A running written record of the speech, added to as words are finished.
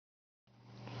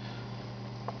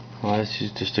This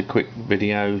is just a quick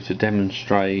video to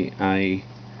demonstrate a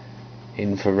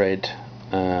infrared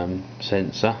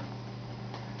sensor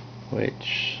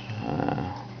which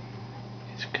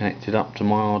is connected up to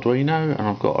my Arduino, and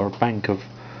I've got a bank of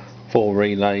 4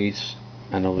 relays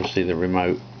and obviously the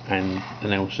remote and an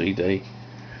LCD,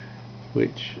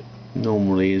 which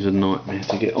normally is a nightmare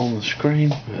to get on the screen,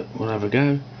 but we'll have a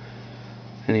go.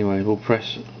 Anyway, we'll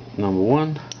press number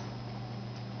 1.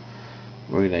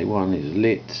 Relay 1 is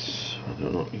lit. I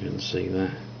don't know if you can see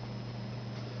that.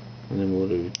 And then we'll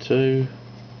do 2,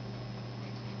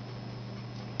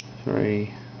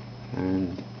 3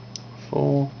 and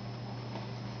 4.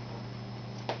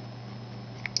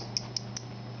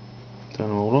 Turn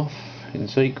them all off in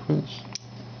sequence.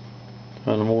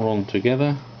 Turn them all on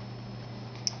together.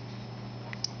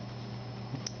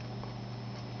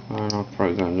 And I've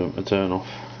programmed them to turn off,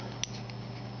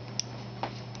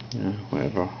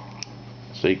 whatever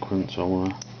sequence I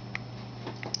want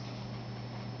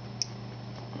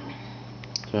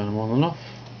to turn them on and off.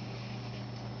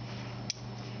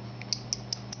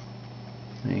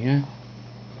 There you go.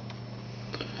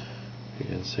 You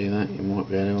can see that. You might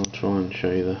be able to try and show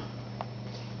you the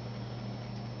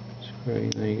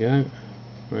screen. There you go.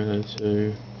 Relay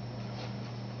 2,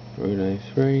 relay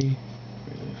 3, relay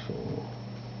 4.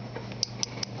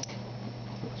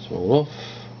 That's all off.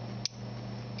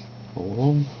 All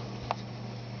on.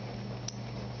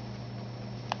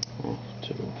 Off,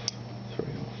 2 off, 3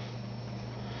 off,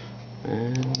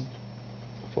 and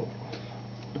 4 off.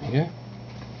 There you go.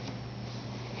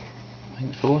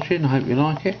 Thanks for watching, I hope you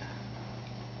like it.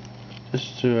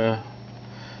 Just to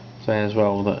say as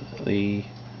well that the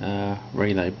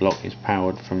relay block is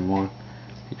powered from my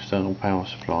external power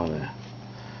supply there.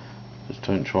 Just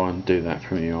don't try and do that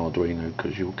from your Arduino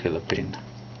because you'll kill a pin.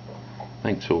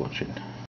 Thanks for watching.